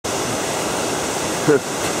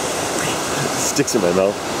Sticks in my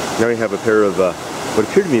mouth. Now we have a pair of what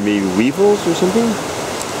appear to be maybe weevils or something.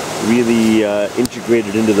 Really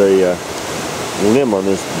integrated into the limb on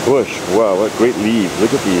this bush. Wow, what great leaves.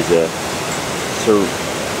 Look at these.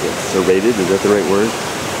 Serrated, is that the right word?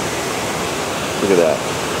 Look at that.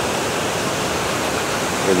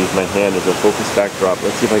 I'll use my hand as a focus backdrop.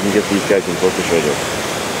 Let's see if I can get these guys in focus right here.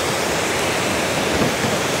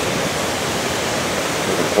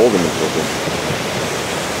 I can hold them in focus.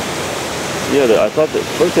 Yeah,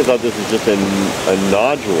 first I thought this was just a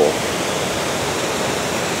nodule.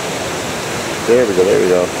 There we go, there we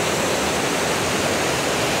go.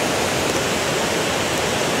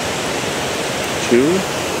 Two.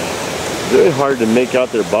 Very hard to make out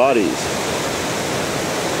their bodies.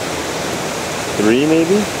 Three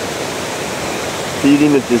maybe?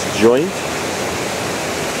 Feeding at this joint.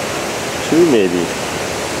 Two maybe.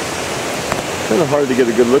 Kind of hard to get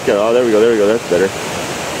a good look at. Oh, there we go, that's better.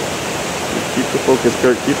 Keep the focus,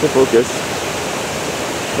 Kurt, keep the focus.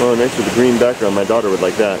 Oh, nice with the green background. My daughter would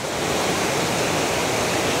like that.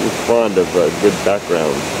 She's fond of good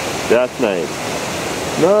background. That's nice.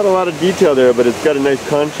 Not a lot of detail there, but it's got a nice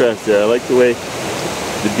contrast there. I like the way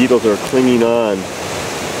the beetles are clinging on.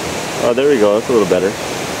 Oh, there we go. That's a little better.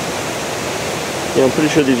 Yeah, I'm pretty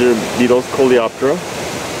sure these are beetles, Coleoptera.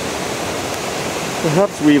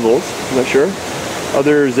 Perhaps weevils. I'm not sure.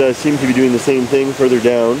 Others seem to be doing the same thing further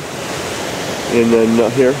down. And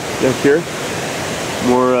then here,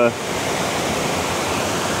 more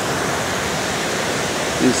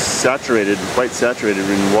is saturated, quite saturated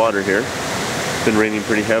in water here. It's been raining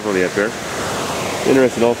pretty heavily up here.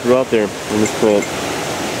 Interesting all throughout there in this plant.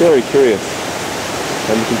 Very curious.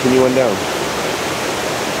 Time to continue on down.